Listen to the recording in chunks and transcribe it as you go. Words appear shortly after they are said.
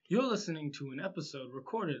You're listening to an episode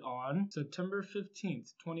recorded on September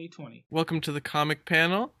 15th, 2020. Welcome to the comic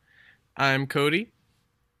panel. I'm Cody.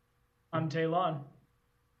 I'm Taylon.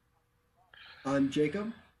 I'm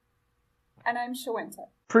Jacob. And I'm Shawenta.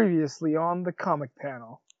 Previously on the comic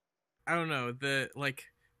panel. I don't know,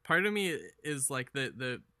 part of me is like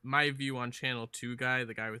the my view on Channel 2 guy,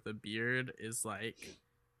 the guy with the beard, is like,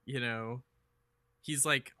 you know, he's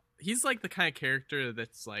like the kind of character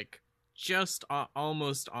that's like just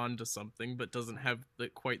almost onto something, but doesn't have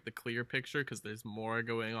quite the clear picture because there's more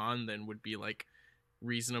going on than would be like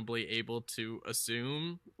reasonably able to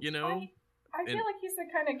assume, you know. I feel like he's the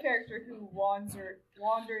kind of character who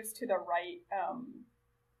wanders to the right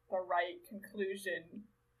conclusion,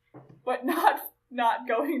 but not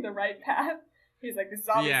going the right path. He's like, this is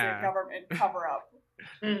obviously a government cover up,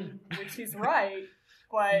 which he's right,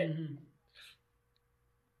 but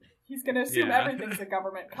he's gonna assume everything's a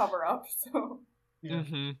government cover up. So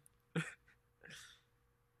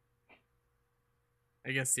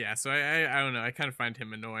I guess So I don't know. I kind of find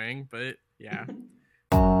him annoying, but yeah.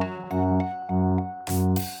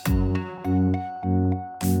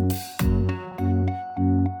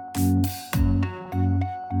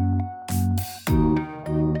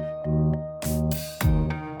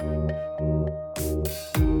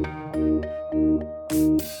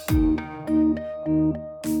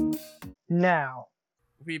 Now,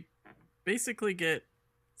 we basically get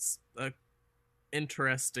a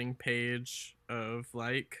interesting page of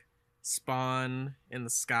like Spawn in the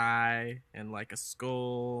sky and like a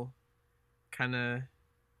skull kind of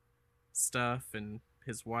stuff, and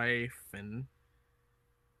his wife and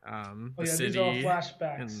the city. These are all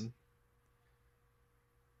flashbacks. And...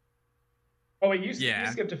 Oh wait, you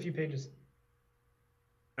skipped a few pages.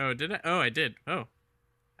 Oh, did I? Oh, I did. Oh,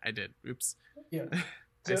 I did. Oops. Yeah.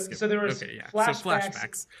 So there was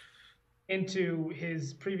flashbacks into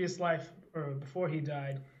his previous life or before he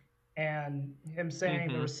died, and him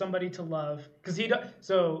saying there was somebody to love, because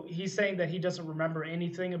he's saying that he doesn't remember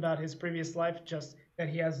anything about his previous life, just that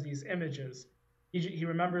he has these images. He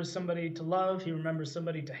remembers somebody to love, he remembers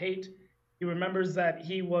somebody to hate, he remembers that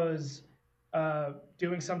he was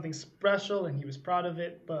doing something special and he was proud of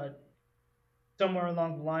it, but somewhere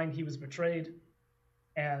along the line he was betrayed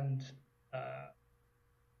and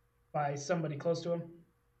by somebody close to him,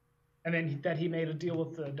 and then that he made a deal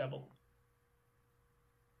with the devil.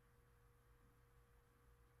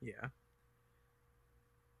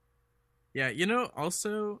 Yeah, you know,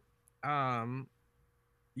 also, the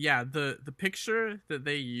picture that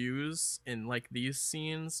they use in like these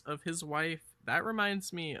scenes of his wife, that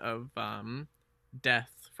reminds me of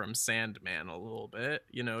Death from Sandman a little bit.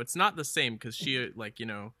 You know, it's not the same because she, like, you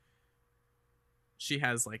know, she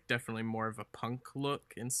has like definitely more of a punk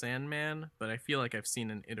look in Sandman, but I feel like I've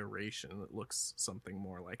seen an iteration that looks something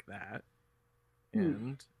more like that.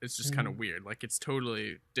 And it's just kind of weird. Like, it's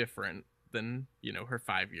totally different than, you know, her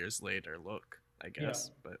 5 years later look, I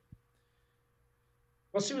guess. Yeah.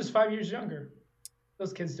 Well, she was 5 years younger.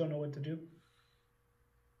 Those kids don't know what to do.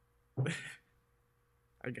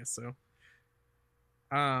 I guess so.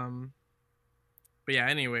 But yeah,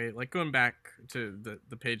 anyway, like going back to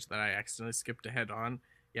the page that I accidentally skipped ahead on.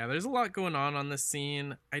 Yeah, there's a lot going on this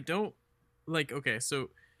scene. I don't like, okay,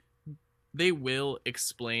 so they will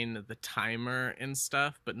explain the timer and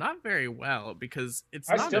stuff, but not very well, because it's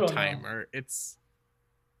not a timer. It's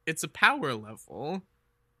a power level.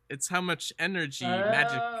 It's how much energy,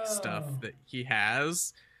 magic stuff that he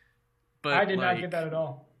has. But I did not get that at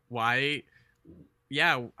all. Why?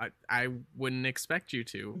 Yeah, I wouldn't expect you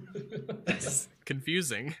to. It's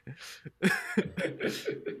confusing.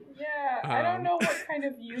 I don't know what kind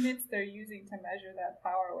of units they're using to measure that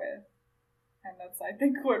power with. And that's, I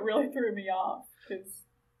think, what really threw me off. Because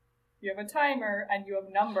you have a timer and you have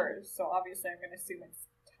numbers, so obviously I'm going to assume it's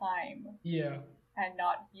time. Yeah. And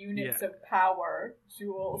not units of power,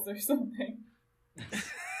 joules or something.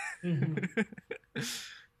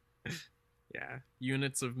 Yeah,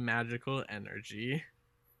 units of magical energy.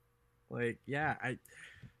 Like, yeah,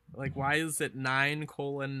 why is it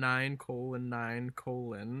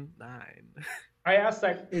 9:9:9:9:9? I asked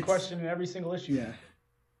that question in every single issue. Yeah.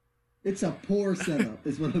 It's a poor setup,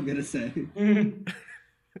 is what I'm gonna say.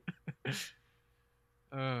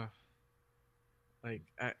 I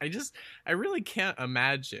really can't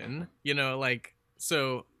imagine, you know, like,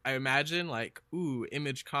 so I imagine like, ooh,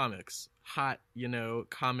 Image Comics, hot, you know,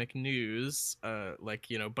 comic news, like,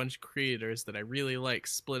 you know, a bunch of creators that I really like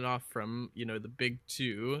split off from, you know, the big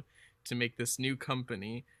two to make this new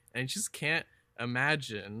company, and I just can't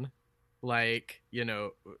imagine, like, you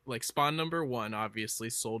know, like Spawn #1 obviously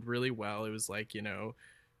sold really well. It was like, you know,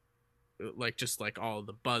 like just like all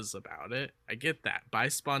the buzz about it. I get that. Buy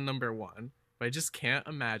Spawn #1, but I just can't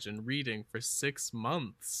imagine reading for 6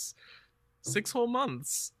 months. 6 whole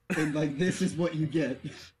months. And like this is what you get.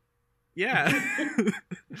 Yeah.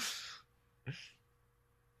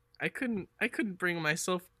 I couldn't bring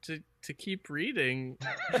myself to keep reading.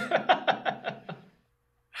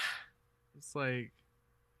 It's like,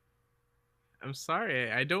 I'm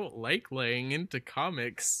sorry, I don't like laying into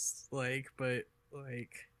comics, but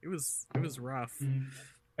it was rough.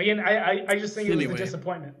 Again, I just think it was Anyway. a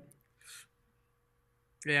disappointment.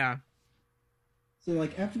 Yeah. So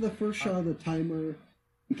like after the first shot of the timer,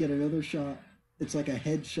 we get another shot. It's like a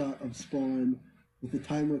headshot of Spawn with the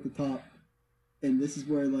timer at the top. And this is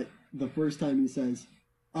where like the first time he says,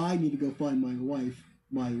 I need to go find my wife.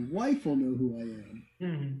 My wife will know who I am.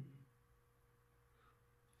 Mm-hmm.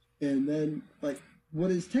 And then like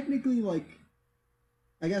what is technically like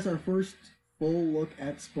I guess our first full look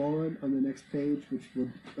at Spawn on the next page, which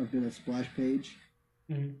would have been a splash page.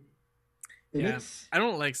 Mm-hmm. And Yeah. it's I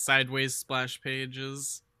don't like sideways splash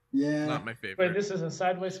pages. yeah. Not my favorite. Wait, this is a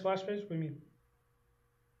sideways splash page? What do you mean?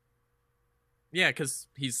 Yeah, because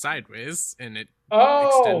he's sideways and it Oh!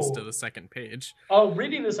 extends to the second page. Oh,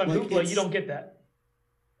 reading this on Like, Google, you it's- don't get that.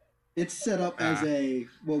 It's set up as Ah. a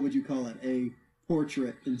what would you call it? A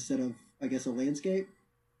portrait instead of I guess a landscape,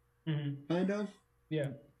 Mm-hmm. kind of? Yeah.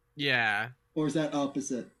 Yeah, Or is that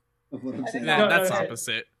opposite of what I'm I saying? think that, No, that's no, no.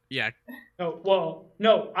 opposite. Yeah,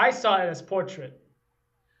 No, I saw it as portrait.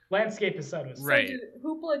 Landscape is sideways. Right. So did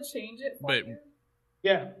Hoopla change it for But- you?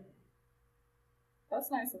 Yeah. That's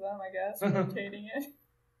nice of them, I guess, rotating it.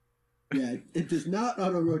 Yeah, it does not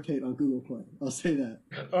auto-rotate on Google Play. I'll say that.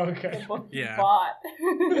 Okay. The book you Yeah. bought.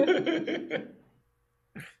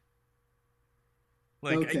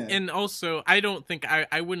 like, Okay. and also, I don't think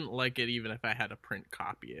I wouldn't like it even if I had a print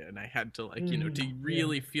copy and I had to like to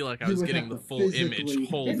really feel like I You was would getting have the to full physically- image.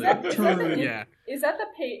 Hold Is it. that, is, that Turn. the, Yeah. is that the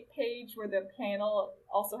page where the panel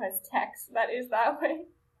also has text that is that way?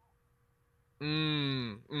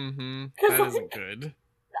 Mm-hmm. 'Cause, That isn't like- good.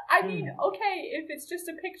 I mean, okay, if it's just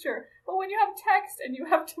a picture, but when you have text and you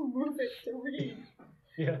have to move it to read.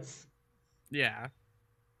 Yes. Yeah.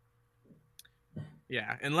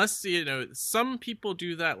 Yeah, unless some people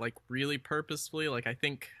do that like really purposefully. Like I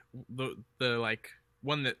think the like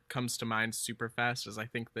one that comes to mind super fast is I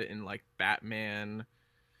think that in like Batman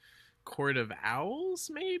Court of Owls,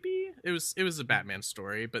 maybe it was a Batman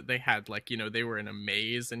story, but they had like they were in a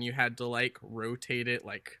maze and you had to like rotate it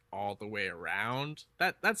like all the way around.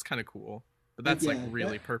 That's kind of cool, but that's like Yeah,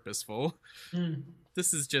 really that- purposeful. Mm.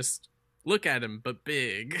 This is just look at him but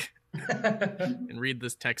big and read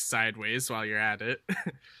this text sideways while you're at it.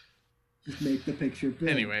 Just make the picture big.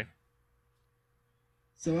 Anyway,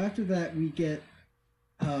 So after that, we get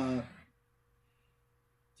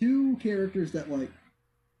two characters that like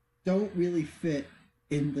don't really fit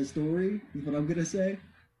in the story. Is what I'm gonna say.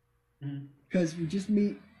 Mhm. Because we just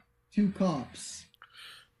meet two cops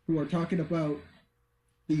who are talking about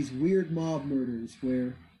these weird mob murders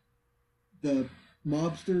where the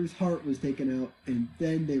mobster's heart was taken out and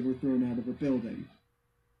then they were thrown out of a building.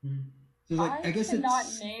 Mm. So like, I guess cannot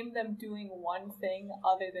it's name them doing one thing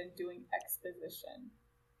other than doing exposition.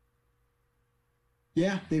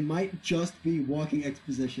 yeah, they might just be walking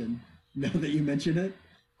exposition. Now that you mention it,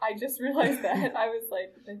 I just realized that. I was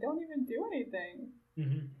like, they don't even do anything.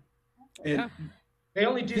 Mhm. and Yeah. They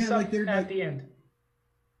only do Yeah, like, something they're at like- the end.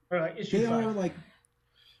 Or like issue they 5. are like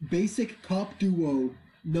basic cop duo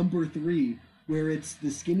number 3, where it's the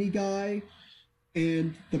skinny guy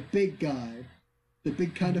and the big guy, the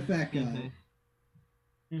big kind of fat guy.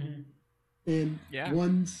 Mhm. Mhm. And Yeah.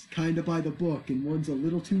 one's kind of by the book and one's a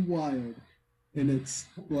little too wild, and it's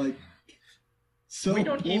like so We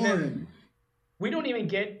don't boring. even- We don't even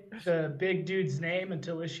get the big dude's name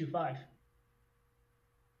until issue 5.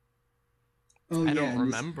 Oh I yeah, don't and this-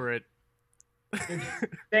 remember it. It's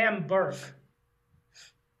Sam Burke.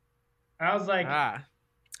 I was like,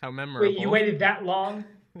 How memorable. wait, you waited that long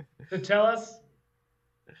to tell us?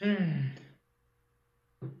 Hmm.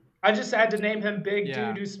 I just had to name him Big Yeah.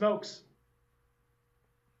 Dude Who Smokes.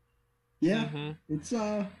 Yeah, Mhm. it's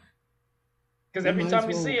Because it every might time as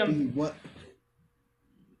we see well him, be what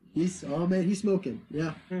he's smoking.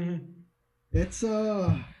 Yeah, Mhm. it's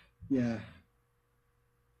yeah,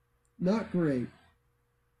 not great.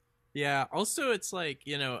 Yeah, also it's like,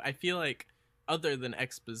 I feel like other than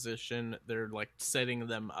exposition, they're like setting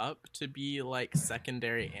them up to be like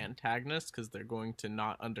secondary antagonists because they're going to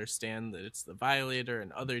not understand that it's the Violator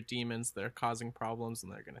and other demons that are causing problems,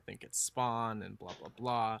 and they're going to think it's Spawn and blah blah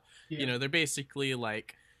blah. Yeah. They're basically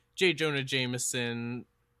like J. Jonah Jameson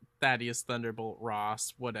Thaddeus Thunderbolt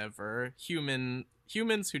Ross, whatever, humans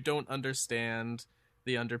who don't understand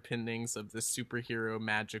the underpinnings of this superhero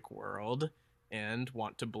magic world and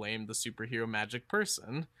want to blame the superhero magic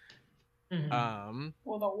person. Mm-hmm.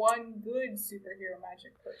 Well, the one good superhero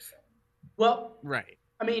magic person. Well, Right.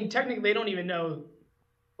 I mean, technically, they don't even know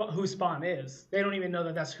who Spawn is. They don't even know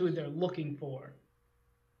that that's who they're looking for.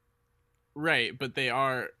 Right, but they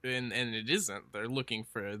are, and it isn't. They're looking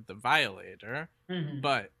for the Violator, Mm-hmm.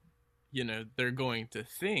 but, they're going to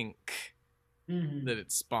think Mm-hmm. that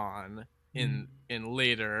it's Spawn in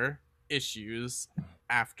later issues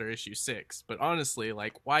after issue 6. But honestly,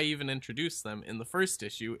 like, why even introduce them in the first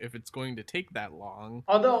issue if it's going to take that long?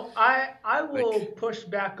 Although I will push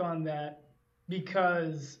back on that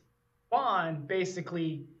because Spawn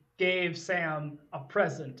basically gave Sam a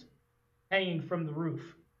present hanging from the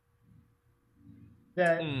roof.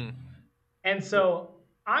 And so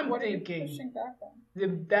I'm What are you thinking pushing back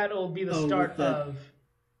on? that'll be the start of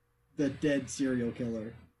the dead serial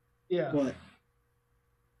killer. yeah. But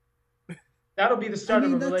That'll be the start of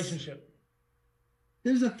a that's- relationship.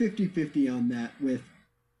 there's a 50-50 on that. With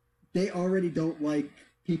they already don't like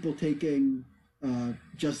people taking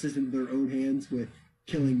justice into their own hands with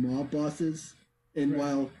killing mob bosses. And Right.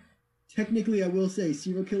 while technically I will say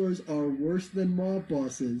serial killers are worse than mob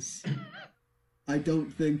bosses, I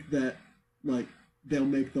don't think that like they'll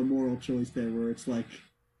make the moral choice there where it's like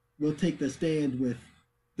we'll take the stand with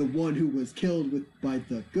the one who was killed by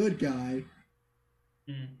the good guy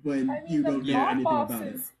when I mean, you don't know anything about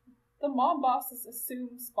it. The mob bosses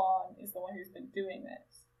assume Spawn is the one who's been doing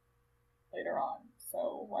this later on.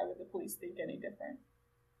 So why would the police think any different?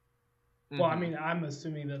 Well, I mean, I'm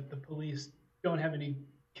assuming that the police don't have any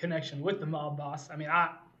connection with the mob boss. I mean,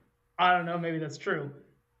 I don't know. Maybe that's true.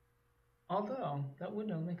 Although that would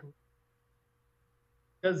not make a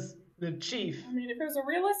because the chief. I mean, if it was a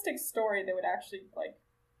realistic story, there would actually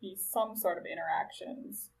be some sort of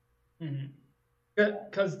interactions.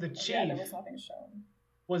 Because the chief Yeah, there was nothing shown.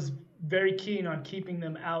 was very keen on keeping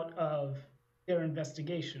them out of their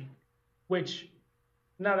investigation, which,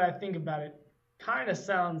 now that I think about it, kind of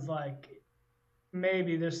sounds like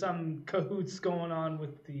maybe there's some cahoots going on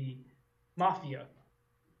with the mafia.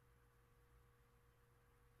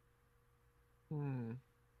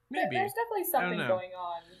 Maybe. There's definitely something know. going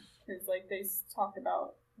on because they talk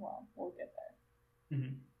about. Well, we'll get there.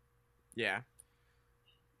 Yeah.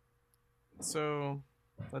 So,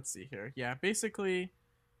 let's see here. Yeah, basically,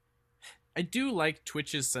 I do like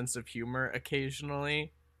Twitch's sense of humor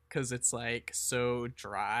occasionally, because it's, so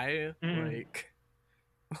dry, like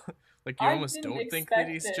you I almost didn't don't think that expect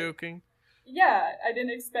he's it. joking. Yeah, I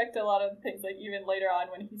didn't expect a lot of things, even later on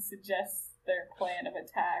when he suggests their plan of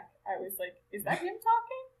attack, I was like, is that him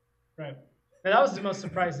talking? Right. And that was the most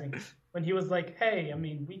surprising when he was like, "Hey, I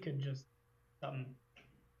mean, we could just something."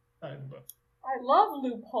 I love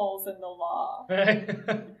loopholes in the law.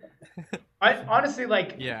 I honestly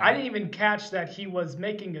Yeah. I didn't even catch that he was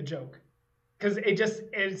making a joke because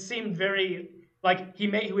it seemed very like he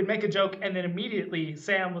would make a joke and then immediately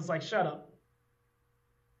Sam was like, "Shut up."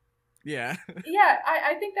 Yeah. Yeah,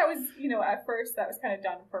 I think that was, at first that was kind of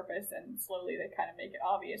done on purpose, and slowly they kind of make it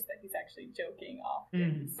obvious that he's actually joking off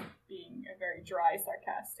things, being a very dry,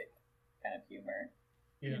 sarcastic kind of humor.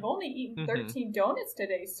 Yeah. You've only eaten 13 donuts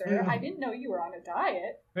today, sir. I didn't know you were on a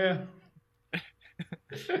diet. Yeah.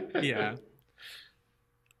 Yeah.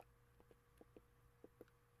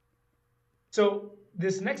 So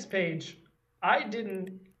this next page, I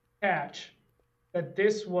didn't catch that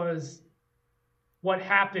this was what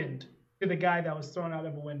happened to the guy that was thrown out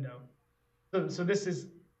of a window. So this is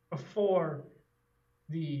before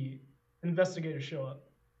the investigators show up.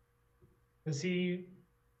 Because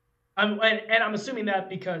I'm assuming that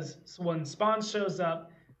because when Spawn shows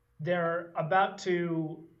up, they're about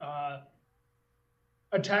to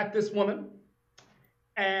attack this woman,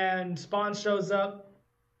 and Spawn shows up,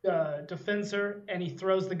 defends her, and he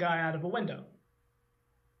throws the guy out of a window.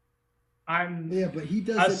 Yeah, but he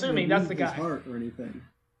doesn't assuming that's the remove his guy. heart or anything.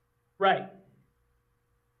 Right.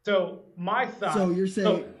 So my thought. So you're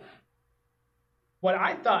saying. What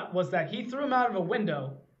I thought was that he threw him out of a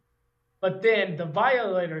window, but then the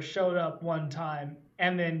Violator showed up one time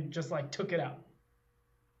and then just took it out.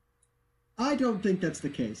 I don't think that's the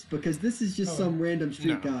case because this is just some random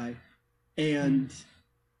street guy, and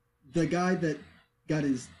the guy that got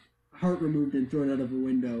his heart removed and thrown out of a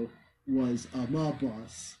window was a mob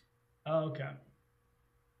boss. Oh, okay.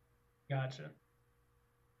 Gotcha.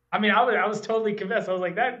 I mean, I was totally convinced. I was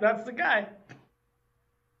like, that's the guy.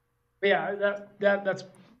 But yeah,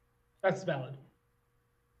 that's valid.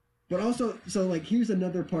 But also, so here's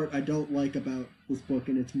another part I don't like about this book,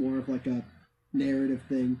 and it's more of like a narrative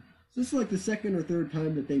thing. So this is like the second or third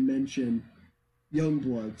time that they mention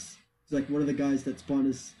Youngbloods. It's like one of the guys that Spawn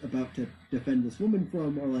is about to defend this woman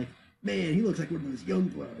from are like, man, he looks like one of those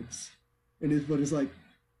Youngbloods. And his buddy's like,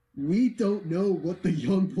 we don't know what the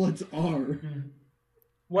Youngbloods are.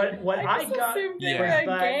 What I got was Yeah.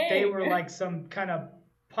 that they were like some kind of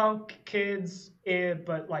punk kids,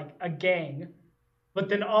 but like a gang. But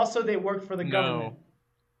then also they worked for the government.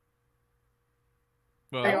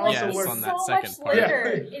 Well, They also yes, work on so that much second part.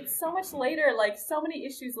 later. Yeah. It's so much later. Like so many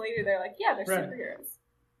issues later, they're like, yeah, they're Right. superheroes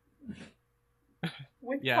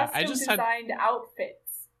with Yeah, I custom just had- designed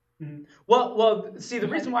outfits. Mhm. Well, see, the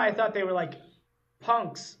reason why I thought they were like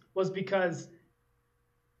punks was because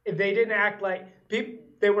they didn't act like people.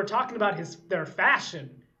 They were talking about their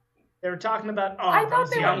fashion. They were talking about I thought those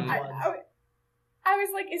they were. young Youngbloods. bloods. I was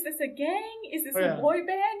like, is this a gang? Is this Yeah. a boy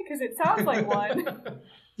band? Because it sounds like one.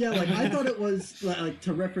 Yeah, like I thought it was like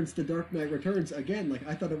to reference the Dark Knight Returns again. Like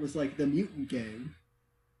I thought it was like the Mutant Gang,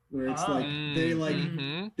 where it's like they like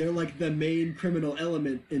Mhm. they're like the main criminal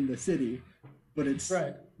element in the city, but it's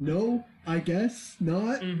Right. no, I guess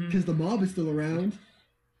not, Mhm. because the mob is still around.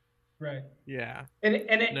 Right. Yeah. And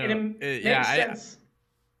it No, makes yeah, sense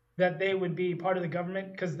that they would be part of the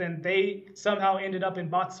government because then they somehow ended up in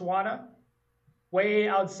Botswana, way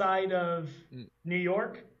outside of New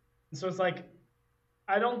York. And so it's like,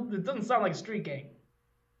 it doesn't sound like a street gang.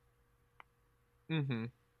 Mm-hmm.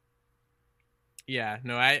 Yeah,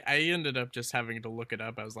 no, I ended up just having to look it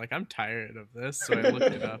up. I was like, I'm tired of this, so I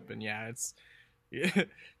looked it up, and yeah, it's,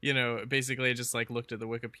 you know, basically I just like looked at the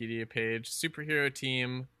Wikipedia page, superhero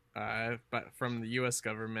team, but from the U.S.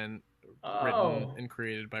 government, written and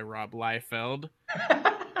created by Rob Liefeld.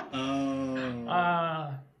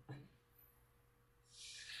 Oh,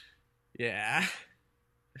 Yeah.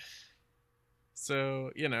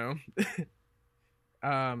 So, you know,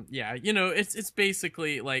 yeah, you know, it's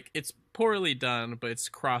basically like it's poorly done, but it's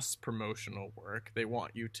cross promotional work. They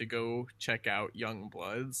want you to go check out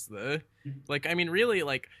Youngbloods. Like, I mean, really,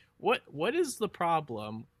 like, what is the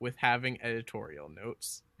problem with having editorial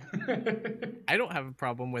notes? I don't have a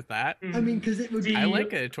problem with that. I mean, because it would be I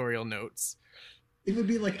like editorial notes. it would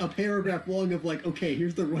be like a paragraph long of like, okay,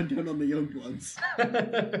 here's the rundown on the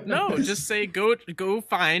Youngbloods. No, just say go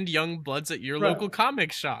find Youngbloods at your Right. local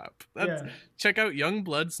comic shop. Yeah. Check out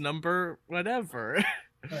Youngbloods number whatever.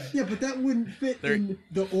 Right. Yeah, but that wouldn't fit They're- in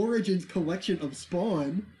the Origins collection of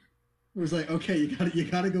Spawn. It was like, okay, you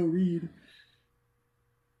gotta go read.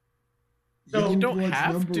 So- You don't Youngbloods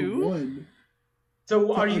have number to. 1 So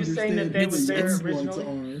to are you saying that understand they who were the there Youngbloods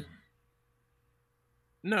originally? are.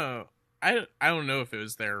 No, I don't know if it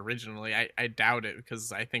was there originally. I doubt it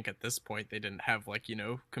because I think at this point they didn't have like, you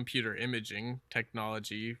know, computer imaging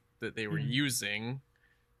technology that they were using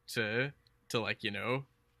to like, you know,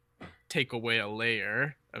 take away a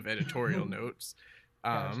layer of editorial notes.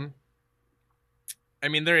 Gotcha. I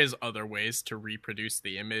mean, there is other ways to reproduce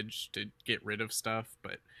the image to get rid of stuff,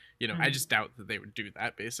 but you know, I Mhm. just doubt that they would do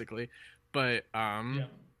that basically. But Yeah.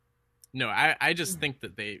 no, I just think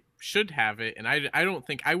that they should have it, and I don't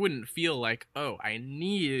think I wouldn't feel like, oh, I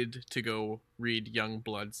need to go read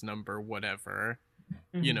Youngblood's number whatever,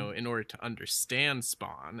 you know, in order to understand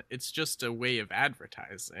Spawn. It's just a way of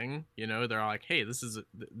advertising, you know. They're all like, hey,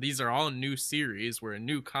 these are all new series. We're a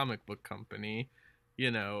new comic book company,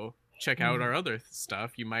 you know. Check out our other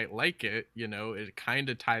stuff. You might like it, you know. It kind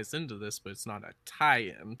of ties into this, but it's not a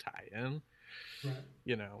tie-in, Right.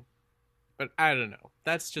 you know. But I don't know.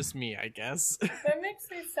 That's just me, I guess. That makes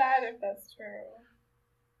me sad if that's true.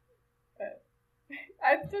 But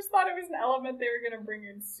I just thought it was an element they were gonna bring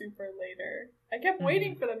in super later. I kept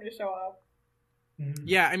waiting for them to show up. Mhm.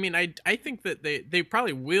 Yeah, I mean, I think that they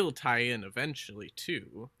probably will tie in eventually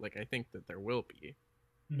too. Like, I think that there will be,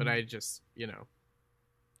 but I just, you know,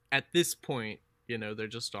 at this point, you know, they're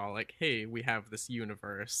just all like, hey, we have this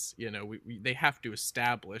universe, you know, they have to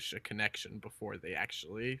establish a connection before they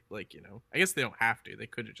actually, like, you know, I guess they don't have to. They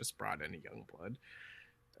could have just brought in a Youngblood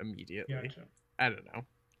immediately. Gotcha. I don't know.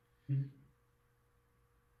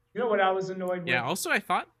 You know what I was annoyed with? Yeah. Also, I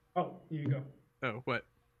thought. Oh, here you go. Oh, what?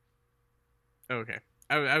 Okay.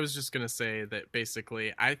 I was just gonna say that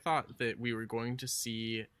basically I thought that we were going to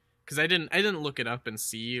see, because I didn't look it up and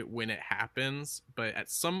see when it happens, but at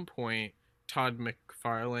some point Todd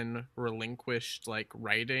McFarlane relinquished like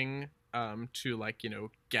writing to like, you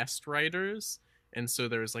know, guest writers, and so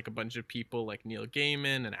there was like a bunch of people like Neil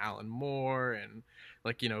Gaiman and Alan Moore and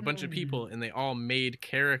like, you know, a bunch of people, and they all made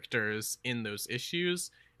characters in those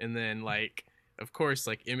issues, and then like of course,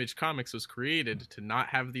 like Image Comics was created to not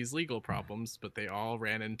have these legal problems, but they all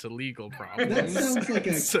ran into legal problems. That sounds like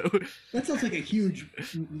a So that sounds like a huge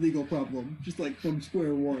legal problem, just like from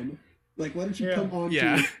square one. Like, why don't you come on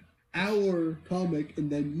to our comic and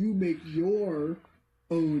then you make your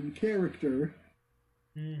own character?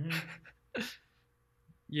 Mm-hmm.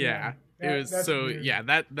 Yeah, Yeah, it was that's so weird. yeah.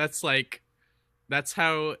 That's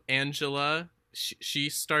how Angela. She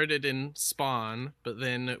started in Spawn, but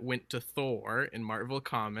then went to Thor in Marvel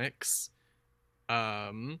Comics.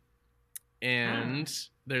 And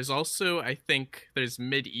there's also, I think, there's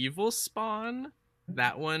Medieval Spawn.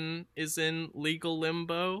 That one is in legal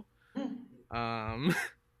limbo.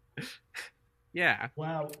 Yeah,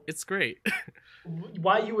 Wow. it's great.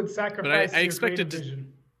 Why you would sacrifice I your expected creative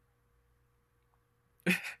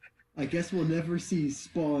vision? I guess we'll never see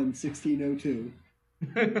Spawn 1602.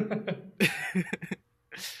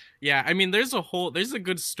 Yeah, I mean, there's a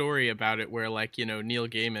good story about it where, like, you know, Neil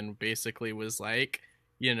Gaiman basically was like,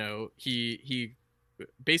 you know, he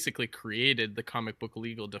basically created the Comic Book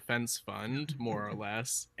Legal Defense Fund, more or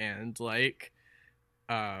less, and like,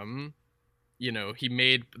 you know, he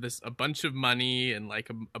made a bunch of money and like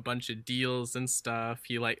a bunch of deals and stuff.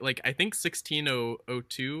 He like I think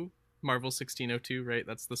 1602, Marvel 1602, right?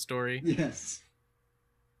 That's the story. Yes.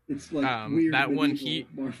 It's like weird that one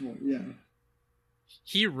Marvel, yeah.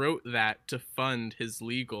 He wrote that to fund his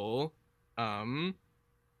legal battles.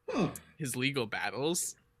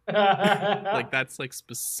 Like, that's like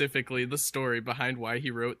specifically the story behind why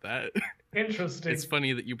he wrote that. Interesting. It's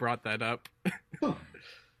funny that you brought that up. Huh.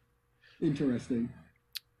 Interesting.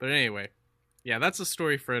 But anyway, yeah, that's a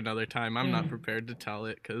story for another time. I'm not prepared to tell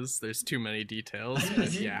it because there's too many details.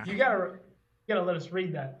 But yeah, you gotta let us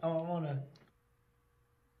read that. I wanna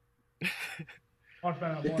find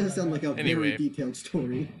out It more does about sound like a Anyway. very detailed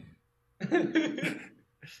story. that.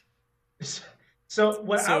 So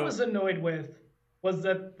what I was annoyed with was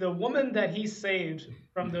that the woman that he saved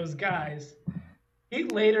from those guys, he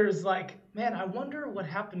later is like, man, I wonder what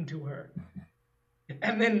happened to her.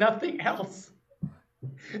 And then nothing else.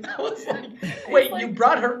 I was like, wait, like, you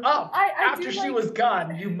brought her up I after do she like- was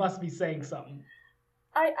gone. You must be saying something.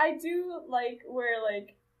 I do like where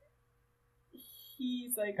like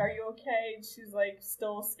he's like, "Are you okay?" And she's like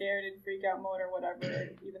still scared and freak out mode or whatever,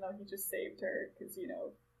 even though he just saved her because you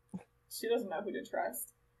know she doesn't know who to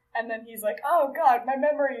trust. And then he's like, "Oh God, my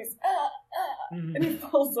memories!" And he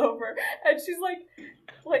falls over, and she's like,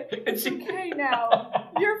 "It's okay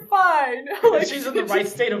now. You're fine." Like, She's in the right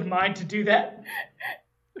state of mind to do that.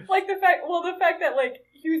 Like the fact that like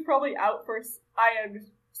he was probably out for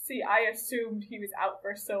I assumed he was out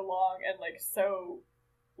for so long and like so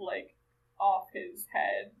like off his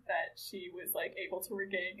head that she was like able to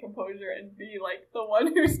regain composure and be like the one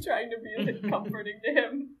who's trying to be like comforting to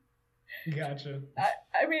him. Gotcha.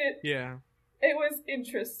 I mean, yeah. it was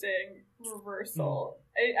interesting reversal.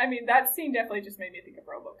 I mean, that scene definitely just made me think of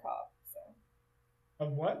RoboCop. So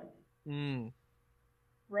Of what?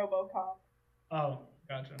 RoboCop. Oh,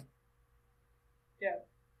 gotcha. Yeah.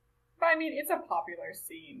 But I mean, it's a popular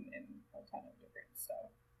scene in a ton of different stuff.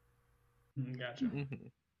 Gotcha. Mm-hmm.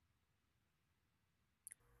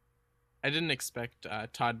 I didn't expect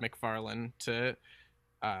Todd McFarlane to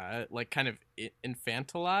like kind of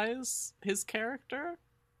infantilize his character.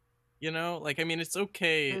 You know, like, I mean, it's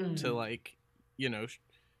okay to like, you know,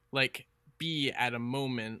 like be at a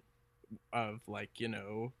moment of like, you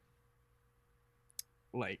know,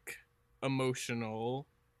 like emotional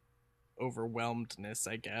overwhelmedness,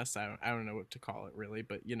 I guess. I don't know what to call it really,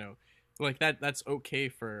 but you know, like that's okay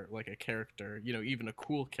for like a character, you know, even a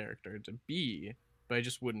cool character to be, but I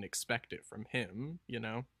just wouldn't expect it from him, you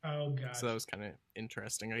know. Oh, gotcha. So that was kind of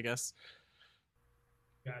interesting, I guess.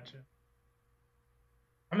 Gotcha.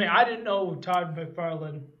 I mean, I didn't know Todd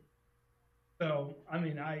McFarlane, so I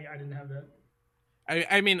mean, I didn't have that.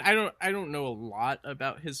 I mean, I don't know a lot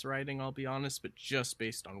about his writing, I'll be honest, but just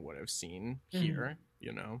based on what I've seen here,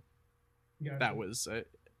 you know, Gotcha. that was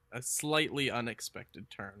a slightly unexpected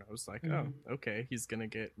turn. I was like, oh, okay, he's gonna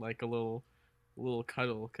get like a little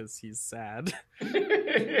cuddle because he's sad.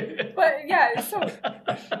 But yeah, so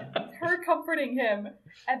her comforting him,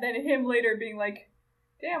 and then him later being like,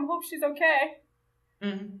 "Damn, hope she's okay."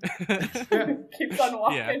 Keeps on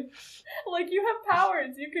walking. Yeah. Like, you have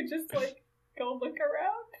powers. You could just like go look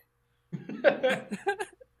around.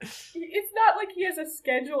 It's not like he has a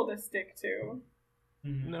schedule to stick to.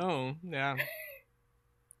 No, yeah.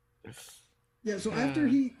 Yeah, so after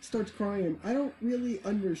he starts crying, I don't really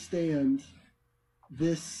understand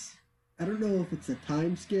this. I don't know if it's a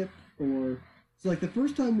time skip or... So, like, the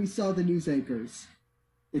first time we saw the news anchors,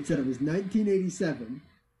 it said it was 1987.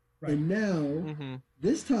 Right. And now, Mm-hmm.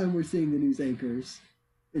 this time we're seeing the news anchors.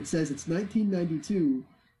 It says it's 1992,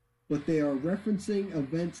 but they are referencing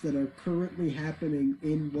events that are currently happening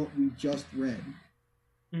in what we just read.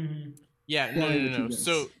 Mm-hmm. Yeah, Prior to no. this.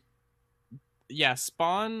 So, yeah,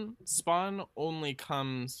 Spawn only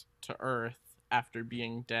comes to Earth after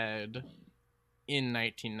being dead in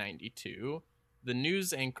 1992. The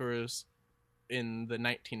news anchors in the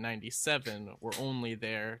 1997 were only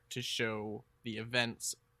there to show the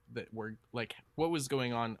events that were like what was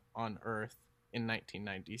going on Earth in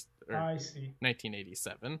 1990 or I see.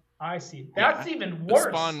 1987. I see. That's Yeah. even But worse.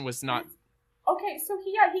 Spawn was not. Okay, so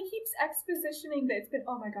he keeps expositioning that it's been,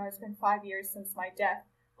 oh my god, it's been 5 years since my death.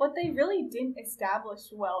 But they really didn't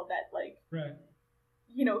establish well that, like, Right.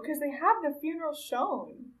 you know, because they have the funeral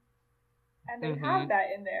shown. And they have that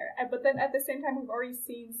in there. But then at the same time, we've already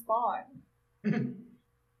seen Spawn.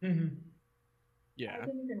 Mm-hmm. Yeah. I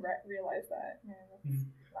didn't even realize that. Yeah, that's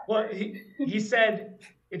not Well, great. he said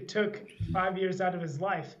it took 5 years out of his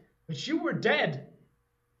life, but you were dead.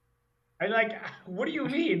 I like, what do you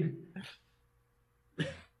mean?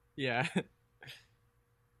 Yeah.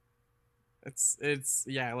 It's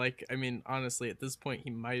yeah, like I mean honestly at this point he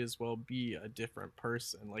might as well be a different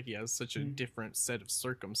person. Like he has such a different set of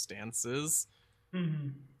circumstances. Mm-hmm.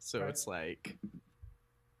 So Right. it's like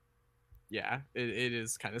yeah, it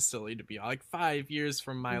is kind of silly to be like 5 years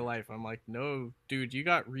from my life. I'm like, no, dude, you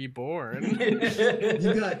got reborn.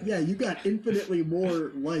 You got infinitely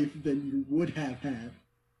more life than you would have had.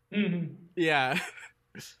 Mm-hmm. Yeah.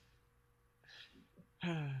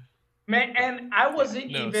 Man, and I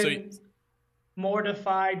wasn't No, even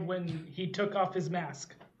mortified when he took off his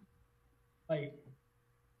mask. Like,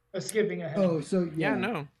 skipping ahead. Oh, so Yeah,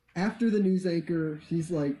 no. After the news anchor,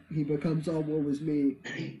 he's like, he becomes all woe was me.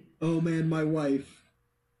 Oh man, my wife.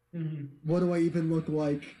 Mm-hmm. What do I even look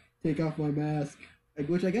like? Take off my mask. Like,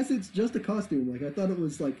 which I guess it's just a costume. Like, I thought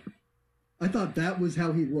that was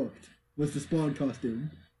how he looked, was the Spawn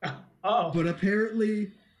costume. Oh. But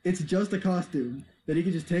apparently, it's just a costume that he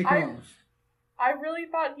can just take off. I really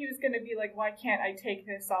thought he was going to be like, why can't I take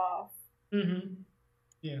this off? Mm-hmm.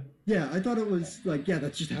 Yeah. Yeah, I thought it was like, yeah,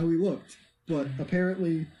 that's just how he looked. But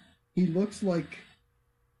apparently, he looks like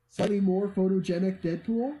slightly more photogenic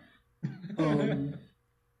Deadpool.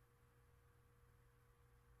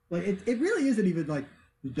 Like, it really isn't even, like,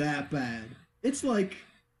 that bad. It's like,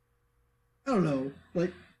 I don't know,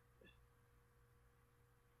 like,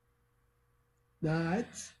 nah,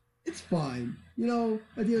 it's fine. You know,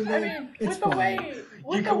 at the end of the I day, mean, it's with the fine. way, You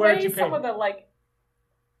with can the wear it way to some pay. of the like,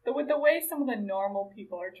 with the way some of the normal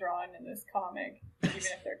people are drawn in this comic, even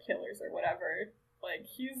if they're killers or whatever, like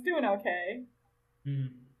he's doing okay. Mm-hmm.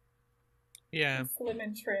 Yeah. Slim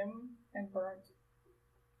and trim and burnt.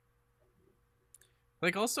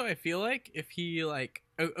 Like also I feel like if he like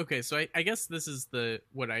okay, so I guess this is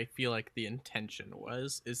what I feel like the intention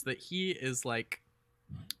was is that he is like,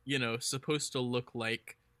 you know, supposed to look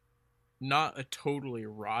like not a totally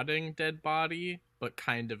rotting dead body, but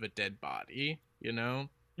kind of a dead body, you know?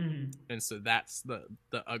 Mm-hmm. And so that's the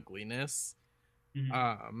ugliness.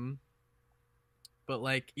 Mm-hmm. But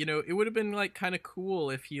like, you know, it would have been like kind of cool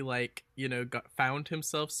if he like, you know, found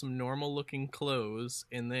himself some normal looking clothes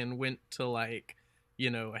and then went to like, you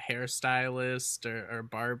know, a hairstylist or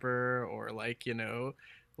barber or like, you know,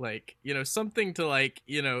 something to like,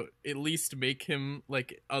 you know, at least make him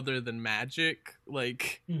like other than magic,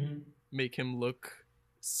 like Mm-hmm. make him look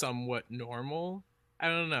somewhat normal. I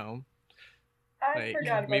don't know. I Like,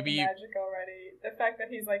 forgot about maybe- the magic already. The fact that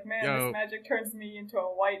he's like, man, Yo. this magic turns me into a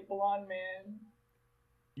white blonde man.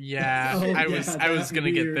 Yeah, Oh, I yeah, was that's gonna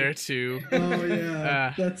get weird. there too. Oh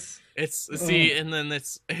yeah, that's It's see, and then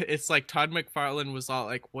it's like Todd McFarlane was all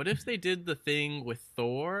like, "What if they did the thing with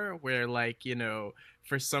Thor, where like you know,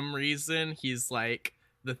 for some reason he's like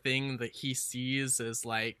the thing that he sees as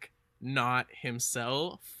like not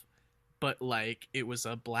himself, but like it was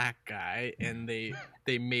a black guy, and they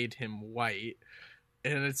made him white,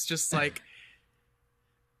 and it's just like,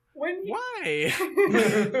 When he, why,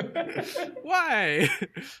 why?"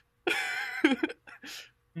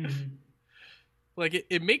 Mm-hmm. Like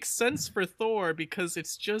it makes sense for Thor because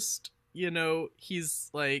it's just, you know,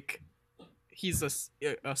 he's a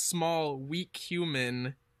small weak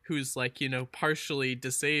human who's like, you know, partially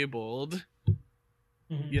disabled.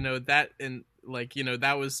 Mm-hmm. You know, that and like, you know,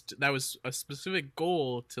 that was a specific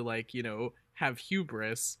goal to like, you know, have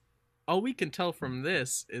hubris. All we can tell from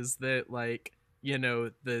this is that like, you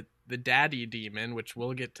know, the daddy demon, which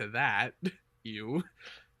we'll get to that, He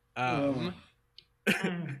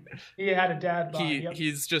had a dad bod.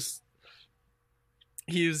 he's just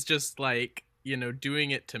like you know,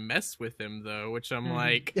 doing it to mess with him though, which I'm Mhm.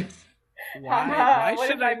 like, Yes. why What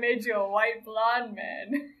should if I made you a white blonde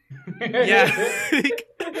man? Yeah.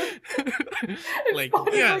 Like,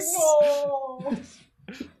 Spawn's yes. no.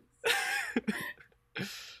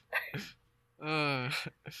 Uh,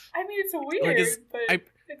 I mean, it's weird, Like, is- but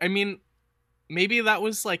I mean, maybe that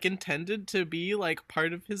was like intended to be like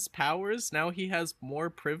part of his powers. Now he has more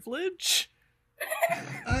privilege.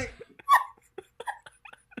 I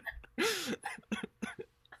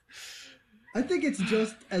I think it's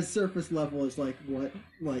just as surface level as like what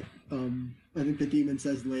I think the demon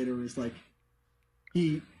says later is like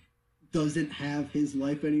he doesn't have his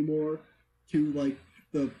life anymore to like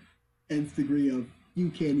the nth degree of you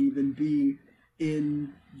can't even be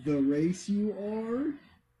in the race you are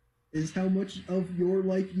is how much of your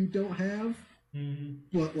life you don't have. Mhm.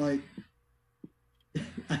 But like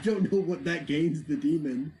I don't know what that gains the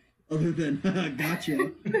demon other than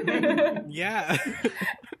gotcha. Yeah.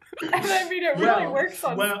 and I mean, it really Well, works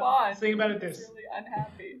on well, Spawn. think about it He's this. really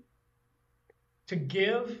unhappy. To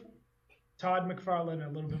give Todd McFarlane a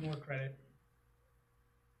little bit more credit,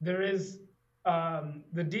 there is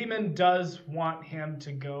the demon does want him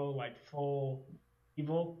to go like full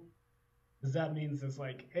evil, because that means it's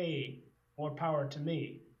like, hey, more power to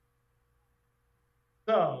me.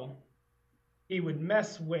 So he would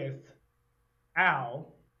mess with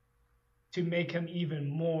Al to make him even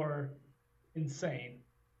more insane.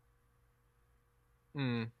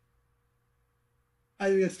 Hmm. I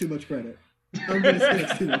think that's too much credit. I'm gonna say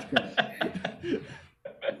that's too much credit.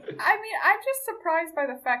 I mean, I'm just surprised by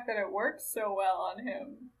the fact that it works so well on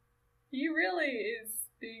him. He really is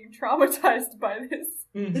being traumatized by this.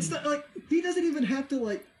 It's not like he doesn't even have to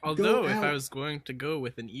like. Although, go if out. I was going to go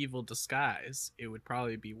with an evil disguise, it would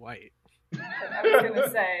probably be white. I was gonna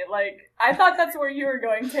say, like, I thought that's where you were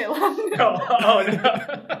going, Taylor. Oh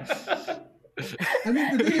no. I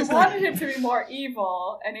mean, the thing He is, wanted like, him to be more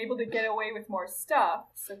evil and able to get away with more stuff,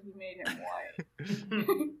 so he made him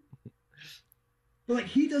white. but like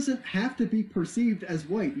he doesn't have to be perceived as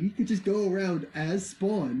white. He could just go around as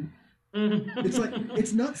Spawn. It's like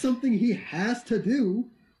it's not something he has to do.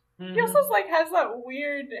 He also like has that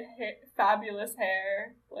weird, fabulous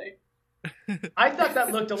hair. Like, I thought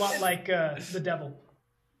that looked a lot like the devil.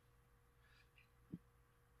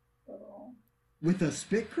 oh. With a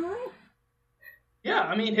spit curl? Yeah,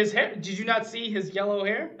 I mean his hair. Did you not see his yellow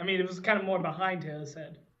hair? I mean, it was kind of more behind his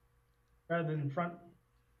head rather than in front.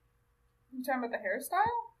 You talking about the hairstyle?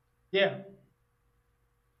 Yeah.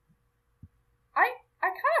 I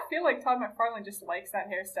kind of feel like Todd McFarlane just likes that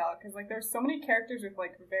hairstyle because like there's so many characters with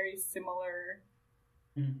like very similar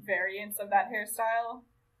variants of that hairstyle.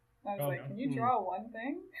 I was Oh, like, no. can you draw one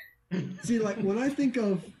thing? See, like when I think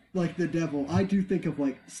of like the devil, I do think of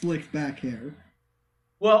like slicked back hair.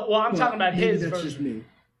 Well, I'm But talking about maybe his that's version. just me.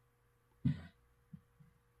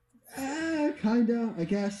 Kinda, I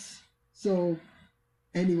guess. So,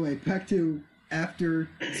 anyway, back to after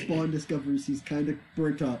Spawn discovers he's kind of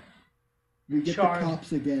burnt up. We get Charmed. the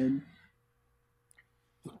cops again.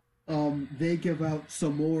 They give out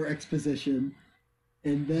some more exposition,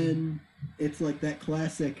 and then it's like that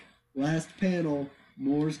classic last panel.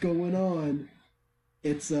 More's going on.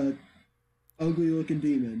 It's a ugly-looking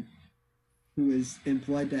demon who is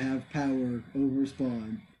implied to have power over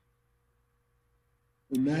Spawn.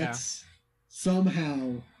 And that's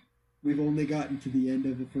somehow we've only gotten to the end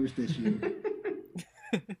of the first issue.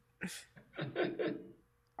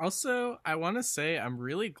 Also, I want to say I'm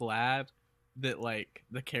really glad that like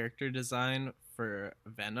the character design for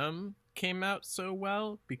Venom came out so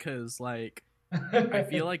well because like I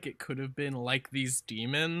feel like it could have been like these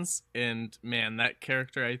demons and man, that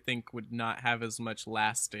character I think would not have as much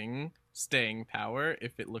lasting staying power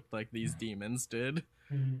if it looked like these demons did.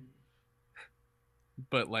 Mhm.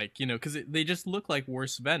 But like, you know, cuz they just look like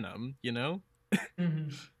worse Venom, you know?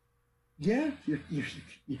 Mhm. Yeah, you're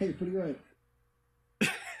pretty right.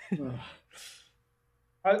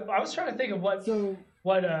 I was trying to think of what So,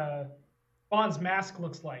 Spawn's mask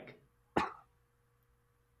looks like. Does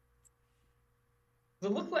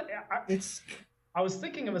it look like it's I was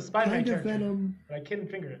thinking of a Spider-Man kind of character, Venom, but I couldn't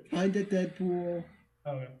figure it. kind of Deadpool.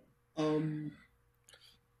 Oh,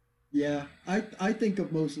 Yeah, I think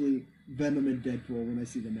of mostly Venom and Deadpool when I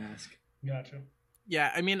see the mask. gotcha.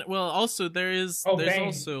 Yeah, I mean, well, also there's Bane.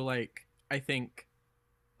 also like I think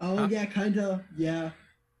Oh Huh? yeah, kinda, yeah.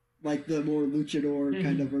 Like the more luchador Mhm.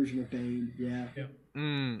 kind of version of Bane, yeah.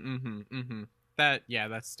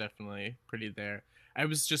 that's definitely pretty there. I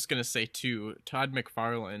was just gonna say too, Todd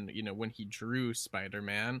McFarlane, you know, when he drew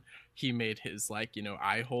Spider-Man, he made his like, you know,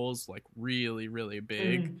 eye holes like really, really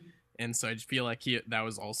big. Mhm. And so I feel like that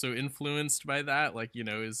was also influenced by that. Like, you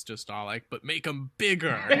know, is just all like, but make them bigger.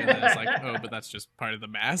 And then it's like, oh, but that's just part of the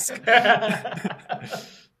mask.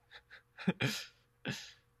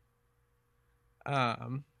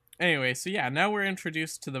 Anyway, so yeah, now we're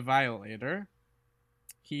introduced to the Violator.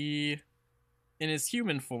 He, in his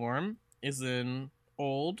human form, is an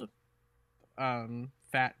old,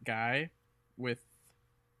 fat guy with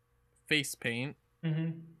face paint.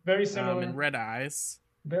 Mm-hmm. Very similar. And red eyes.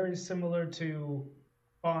 Very similar to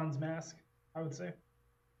Bond's mask, I would say.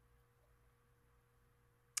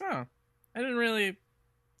 Oh, I didn't really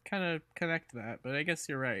kind of connect that, but I guess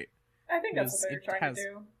you're right. I think that's what they're trying to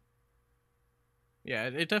do. Yeah,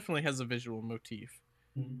 it definitely has a visual motif.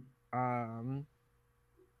 Mm-hmm.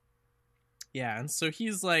 Yeah, and so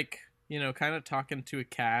he's like, you know, kind of talking to a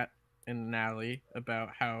cat in an alley about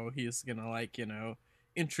how he's gonna, like, you know,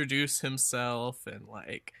 introduce himself and,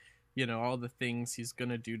 like, you know, all the things he's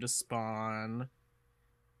gonna do to Spawn.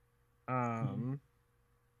 And,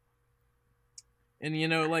 you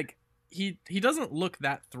know, like, he doesn't look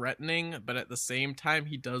that threatening, but at the same time,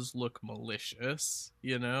 he does look malicious,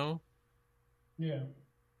 you know? Yeah.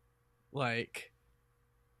 Like,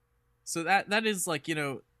 so that is, like, you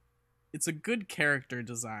know, it's a good character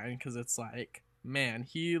design, because it's like, man,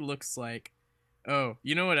 he looks like, oh,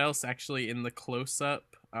 you know what else actually in the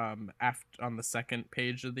close-up, after on the second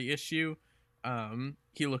page of the issue,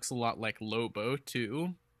 he looks a lot like Lobo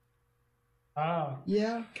too. Ah.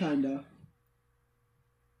 Yeah, kinda.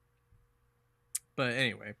 But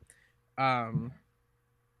anyway,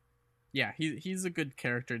 yeah, he's a good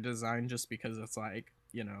character design just because it's like,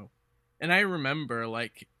 you know, and I remember,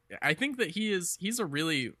 like, I think that he's a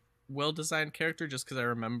really well-designed character just because I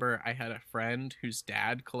remember I had a friend whose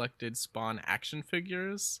dad collected Spawn action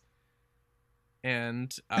figures,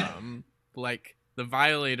 and like the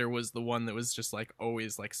Violator was the one that was just like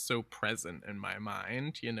always like so present in my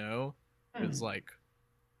mind, you know. It was like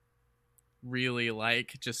really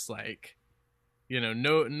like just like, you know,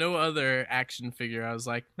 no other action figure I was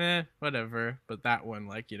like, whatever, but that one,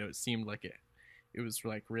 like, you know, it seemed like it was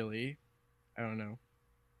like really, I don't know,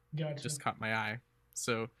 Gotcha. just caught my eye.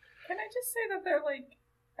 So can I just say that they're like,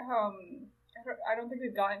 I don't think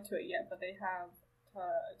they've gotten to it yet, but they have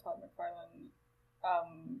Todd McFarlane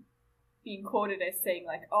being quoted as saying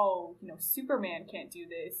like, oh, you know, Superman can't do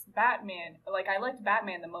this. Batman, like, I liked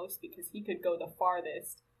Batman the most because he could go the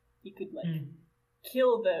farthest. He could like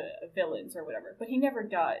kill the villains or whatever, but he never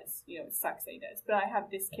does. You know, it sucks that he does. But I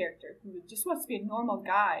have this character who just wants to be a normal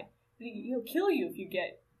guy. But he'll kill you if you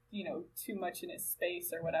get, you know, too much in his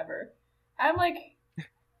space or whatever. I'm like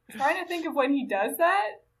trying to think of when he does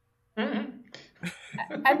that.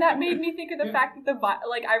 And that made me think of the fact that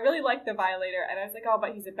like, I really like the Violator, and I was like, oh,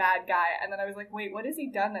 but he's a bad guy. And then I was like, wait, what has he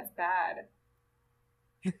done that's bad?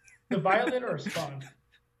 The Violator or Spawn?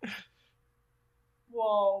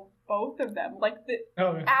 Well, both of them. Like,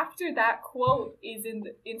 after that quote is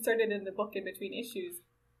inserted in the book in between issues,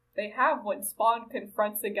 they have when Spawn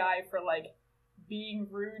confronts a guy for, like, being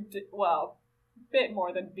rude to, well, a bit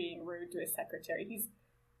more than being rude to his secretary. He's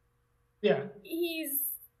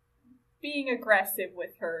being aggressive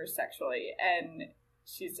with her sexually, and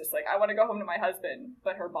she's just like, I want to go home to my husband,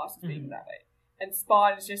 but her boss is being that way. And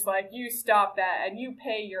Spawn is just like, you stop that, and you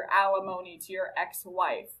pay your alimony to your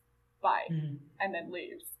ex-wife. Bye. And then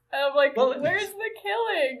leaves. And I'm like, well, where's the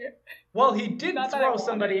killing? Well, he did throw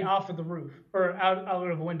somebody off of the roof, or out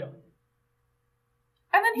of a window.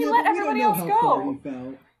 And then he let everybody else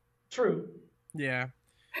go. True. Yeah.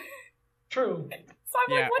 True. So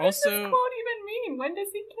I'm like, what does this quote even mean? When does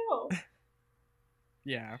he kill?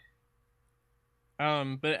 Yeah.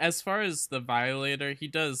 But as far as the Violator, he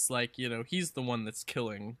does, like, you know, he's the one that's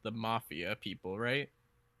killing the mafia people, right?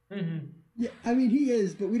 Yeah, I mean, he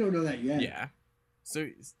is, but we don't know that yet. Yeah. So,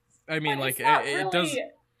 I mean, but like, it does.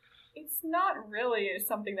 It's not really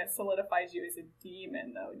something that solidifies you as a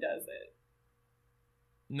demon, though, does it?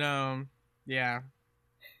 No. Yeah.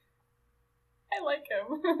 I like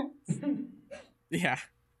him. Yeah.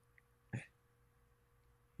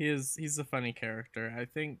 He's a funny character. I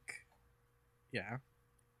think, yeah.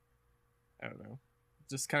 I don't know.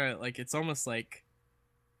 Just kind of, like, it's almost like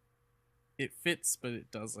it fits, but it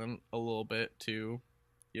doesn't a little bit, too,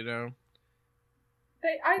 you know?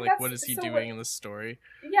 Like, what is he doing in the story?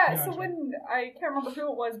 Yeah, so when, I can't remember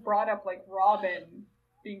who it was, brought up, like, Robin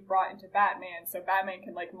being brought into Batman, so Batman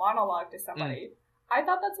can, like, monologue to somebody. I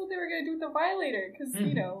thought that's what they were going to do with the Violator, because,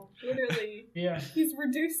 you know, literally, he's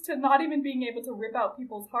reduced to not even being able to rip out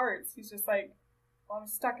people's hearts. He's just like, well, I'm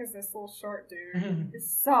stuck as this little short dude. This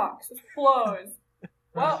sucks. This blows.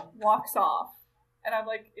 Well, walks off. And I'm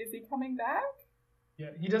like, is he coming back? Yeah,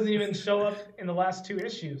 he doesn't even show up in the last 2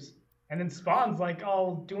 issues. And then Spawn's like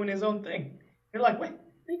all doing his own thing. You're like, wait.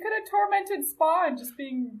 He could have tormented Spawn just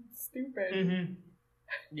being stupid. Mm-hmm.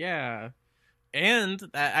 Yeah. And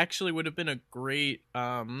that actually would have been a great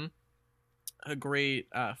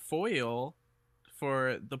foil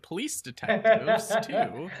for the police detectives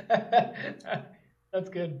too. That's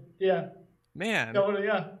good. Yeah. Man. Totally,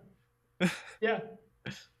 yeah. Yeah.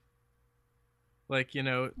 Like, you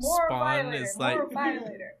know, More Spawn violator, is like more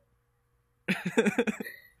violator.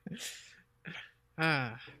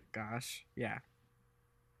 ah, gosh. Yeah.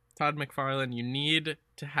 Todd McFarlane, you need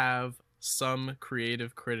to have some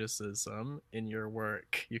creative criticism in your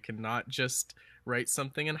work. You cannot just write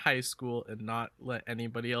something in high school and not let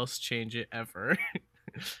anybody else change it ever.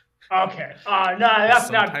 Okay. No, that's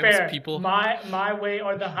not Sometimes fair. people- My way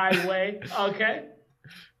or the highway. Okay.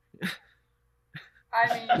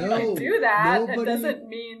 I mean, you No, can do that. nobody- That doesn't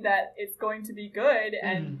mean that it's going to be good,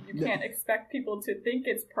 and you No. can't expect people to think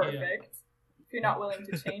it's perfect if you're not willing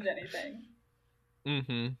to change anything.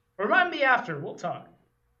 Mm-hmm. Remind me after. We'll talk.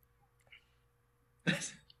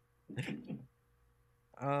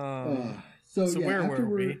 So So yeah, where after were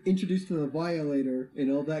we're we? introduced to the Violator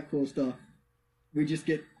and all that cool stuff, we just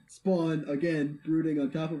get Spawn again brooding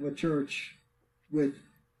on top of a church with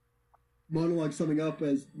monologue summing up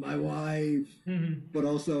as "my wife," but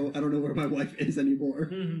also I don't know where my wife is anymore.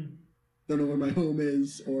 Don't know where my home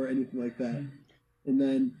is or anything like that. And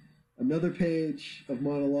then another page of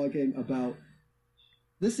monologuing about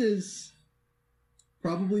this is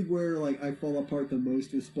probably where like I fall apart the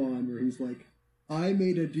most with Spawn, where he's like, I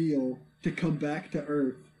made a deal to come back to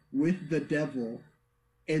Earth with the devil,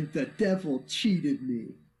 and the devil cheated me.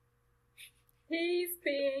 He's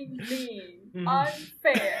being mean,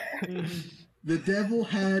 unfair. The devil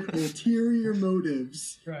had ulterior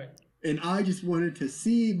motives, Right. and I just wanted to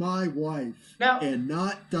see my wife Now- and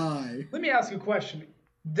not die. Let me ask you a question.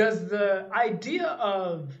 Does the idea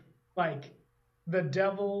of like the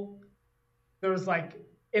devil, there was like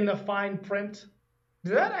in the fine print,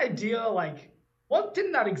 did that idea like, well,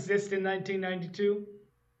 didn't that exist in 1992?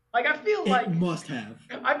 Like I feel like It must have.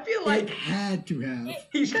 I feel It like had to have.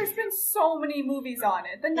 he There's been so many movies on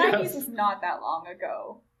it. The 90s was not that long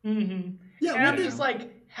ago. Mm-hmm. Yeah, And I'm when just did-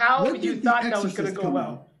 like, how when you did The thought that was Exorcist gonna go come well?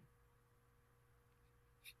 out?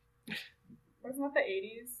 Wasn't that the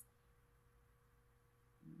 80s?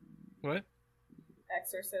 What?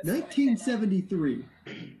 Exorcist. when it came out. 1973,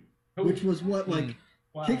 which was what like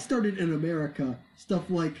Wow. kickstarted in America stuff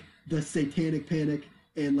like the Satanic Panic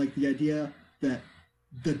and like the idea that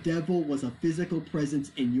the devil was a physical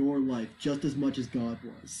presence in your life just as much as God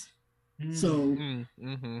was. So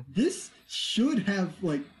Mm-hmm. this should have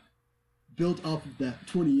like built off of that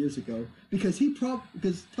 20 years ago because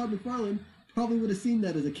because Todd McFarlane probably would have seen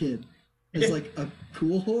that as a kid as like a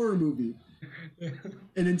cool horror movie.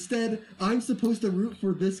 And instead, I'm supposed to root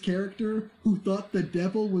for this character who thought the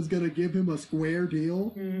devil was gonna give him a square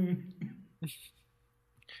deal.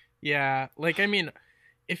 Yeah, like I mean,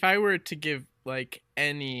 if I were to give like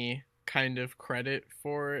any kind of credit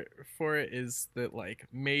for it is that like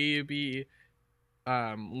maybe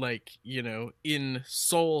like, you know, in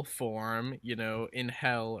soul form, you know, in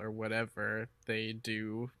hell or whatever they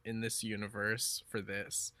do in this universe for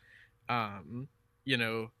this, you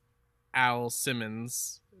know, Al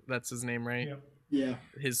Simmons, that's his name, right? Yep. Yeah.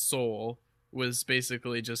 His soul was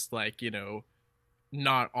basically just like, you know,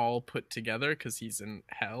 not all put together because he's in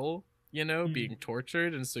hell, you know, being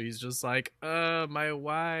tortured, and so he's just like, my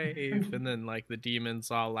wife, and then like the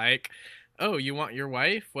demon's all like, oh, you want your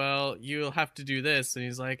wife? Well, you'll have to do this, and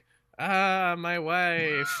he's like, my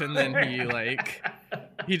wife, and then he like,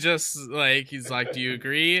 he just like, he's like, do you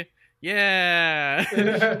agree? Yeah.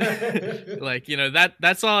 Like, you know,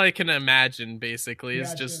 that's all I can imagine basically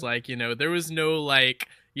is just Gotcha. like, you know, there was no like,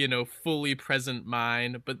 you know, fully present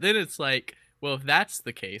mind, but then it's like, well, if that's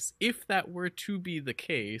the case, if that were to be the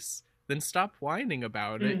case, then stop whining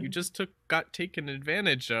about it. You just got taken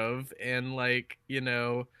advantage of, and like, you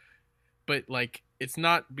know, but like it's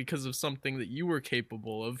not because of something that you were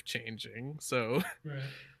capable of changing. So Right.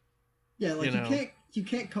 Yeah, like You know. you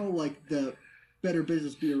can't call like the Better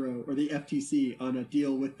Business Bureau or the FTC on a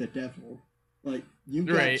deal with the devil. Like you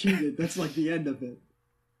got Right. cheated. That's like the end of it.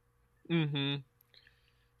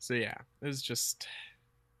 So yeah, it was just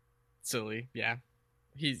silly. Yeah.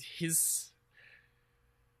 He's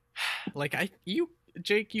like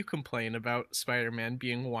Jake, you complain about Spider-Man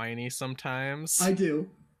being whiny sometimes. I do.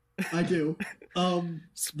 Spawn,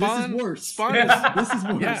 this is worse. Spawn is, This is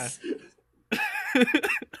worse. Yeah.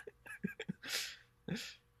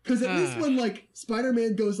 Because at least when like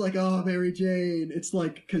Spider-Man goes like, "Oh, Mary Jane," it's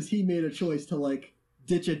like because he made a choice to like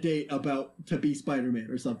ditch a date about to be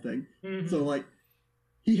Spider-Man or something. Mhm. So like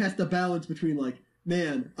he has to balance between like,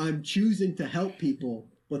 man, I'm choosing to help people,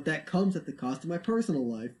 but that comes at the cost of my personal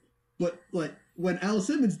life. But like when Al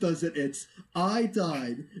Simmons does it, it's I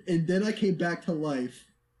died and then I came back to life,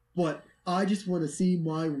 but I just want to see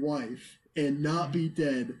my wife and not be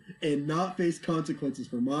dead and not face consequences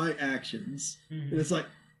for my actions. Mhm. And it's like,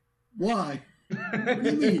 why? What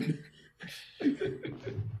do you mean?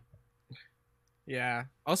 Yeah.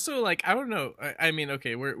 Also, like, I don't know. I mean,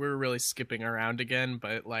 okay, we're really skipping around again,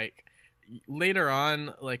 but like later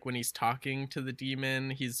on, like when he's talking to the demon,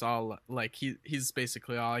 he's all like, he's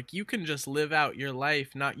basically all like, you can just live out your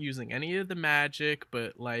life not using any of the magic,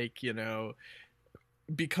 but like, you know,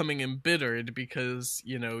 becoming embittered because,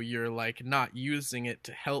 you know, you're like not using it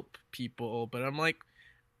to help people. But I'm like,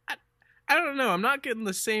 I don't know. I'm not getting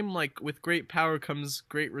the same, like, with great power comes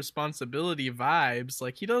great responsibility vibes.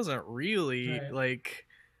 Like, he doesn't really, Right. like,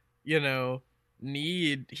 you know,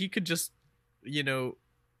 he could just, you know,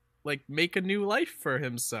 like, make a new life for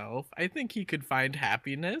himself. I think he could find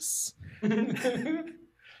happiness.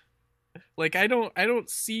 Like, I don't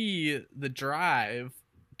see the drive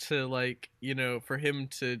to, like, you know, for him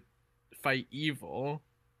to fight evil.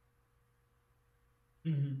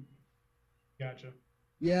 Mhm. Gotcha.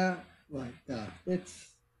 Yeah, like, it's...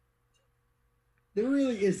 There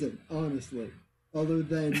really isn't, honestly. Other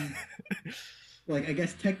than, like, I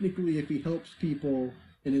guess technically if he helps people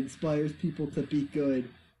and inspires people to be good,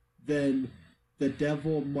 then the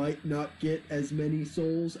devil might not get as many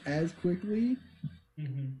souls as quickly.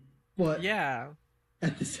 Mhm. But Yeah.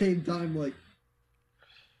 at the same time, like,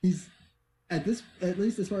 he's... At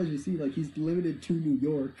least as far as we see, like, he's limited to New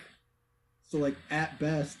York. So, like, at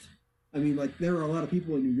best... I mean, like, there are a lot of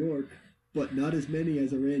people in New York, but not as many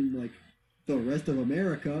as are in, like, the rest of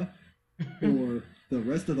America or the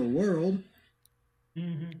rest of the world.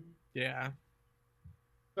 Mhm. Yeah.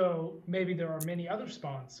 So maybe there are many other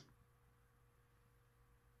spawns.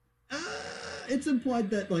 It's implied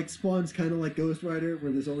that, like, Spawn's kind of like Ghost Rider,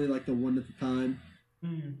 where there's only, like, the one at the time.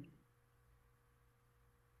 Mhm.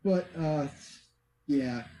 But,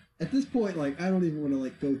 yeah. At this point, like, I don't even want to,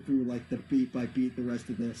 like, go through, like, the beat by beat the rest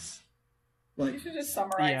of this. You Like, should just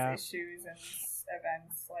summarize Yeah. issues and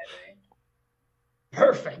events slightly.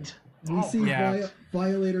 Perfect. we see Yeah.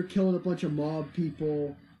 Violator killing a bunch of mob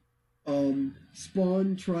people.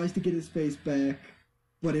 Spawn tries to get his face back,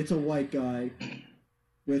 but it's a white guy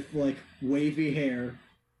with, like, wavy hair.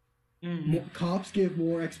 Mhm. Cops give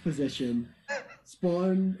more exposition.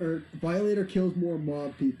 Violator kills more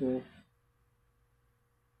mob people.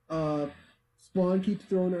 Spawn keeps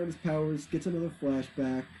throwing out his powers, gets another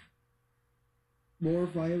flashback. More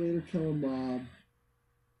Violator kill a mob.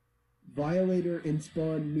 Violator and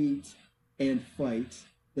Spawn meet and fight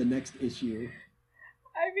the next issue.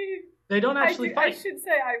 I mean, They don't actually I fight. should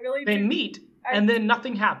say I really They do. meet, I- and then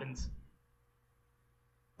nothing happens.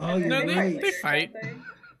 Oh, And you're No, then right. they later, fight. don't they?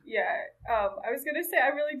 Yeah. I was gonna say I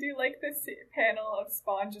really do like this panel of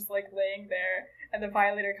Spawn just like laying there and the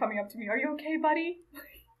Violator coming up to me. Are you okay, buddy?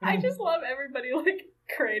 I just love everybody like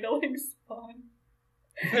cradling Spawn.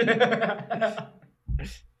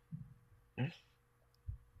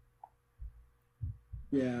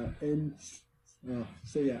 Yeah, and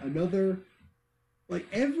so yeah, another, like,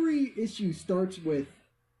 every issue starts with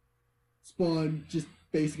Spawn just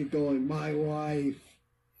basically going, my wife,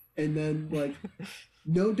 and then, like,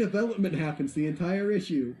 no development happens the entire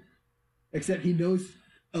issue, except he knows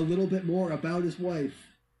a little bit more about his wife.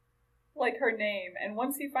 Like her name, and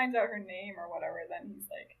once he finds out her name or whatever, then he's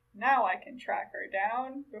like, now I can track her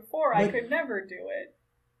down. Before I Like- could never do it.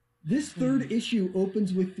 This third issue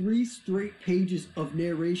opens with 3 straight pages of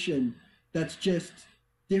narration that's just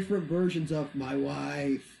different versions of my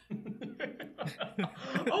wife.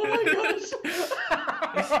 Oh my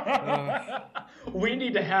gosh! We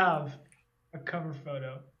need to have a cover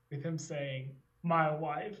photo with him saying, "My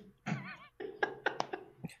wife."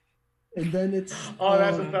 And then it's Oh,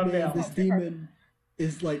 that's a man, thumbnail. this demon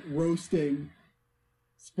is like roasting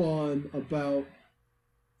Spawn about,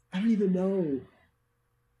 I don't even know,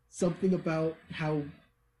 something about how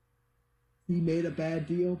he made a bad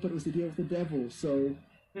deal, but it was a deal with the devil. So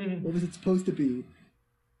Mhm. what was it supposed to be?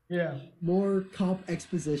 Yeah. More cop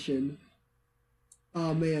exposition.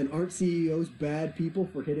 Oh man, aren't CEOs bad people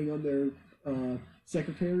for hitting on their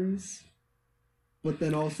secretaries? But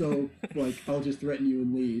then also, like, I'll just threaten you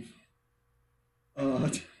and leave.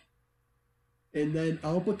 And then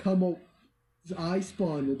I,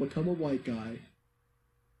 Spawn, will become a white guy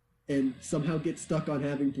and somehow get stuck on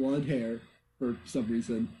having blonde hair for some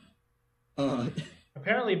reason.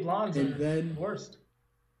 Apparently, blondes And are then- the worst.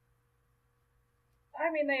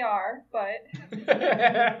 I mean, they are, but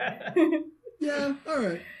Yeah,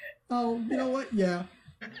 alright. Oh, you know what? Yeah.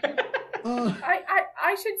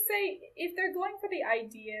 I should say, if they're going for the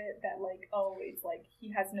idea that, like, oh, it's like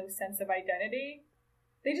he has no sense of identity,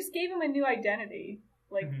 they just gave him a new identity.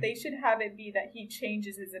 Like, they should have it be that he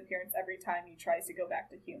changes his appearance every time he tries to go back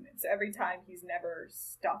to human. So every time he's never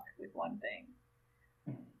stuck with one thing.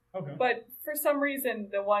 Okay. But for some reason,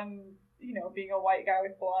 the one, being a white guy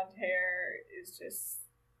with blonde hair is just...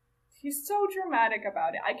 He's so dramatic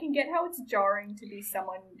about it. I can get how it's jarring to be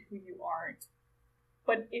someone who you aren't.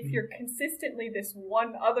 But if you're consistently this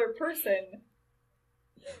one other person,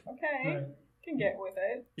 okay, can get with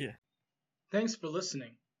it. Yeah. Thanks for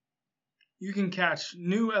listening. You can catch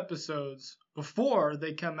new episodes before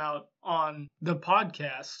they come out on the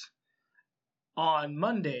podcast on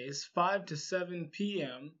Mondays, 5 to 7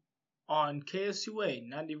 p.m. on KSUA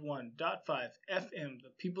 91.5 FM, the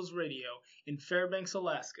People's Radio in Fairbanks,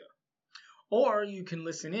 Alaska. Or you can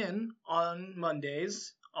listen in on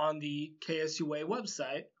Mondays on the KSUA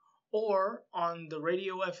website or on the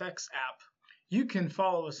Radio FX app. You can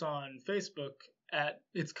follow us on Facebook at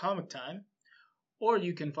It's Comic Time, or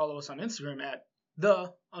you can follow us on Instagram at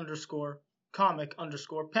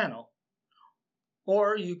 _comic_panel.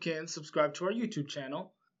 Or you can subscribe to our YouTube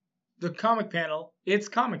channel, The Comic Panel, It's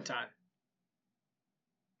Comic Time.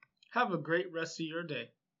 Have a great rest of your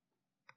day.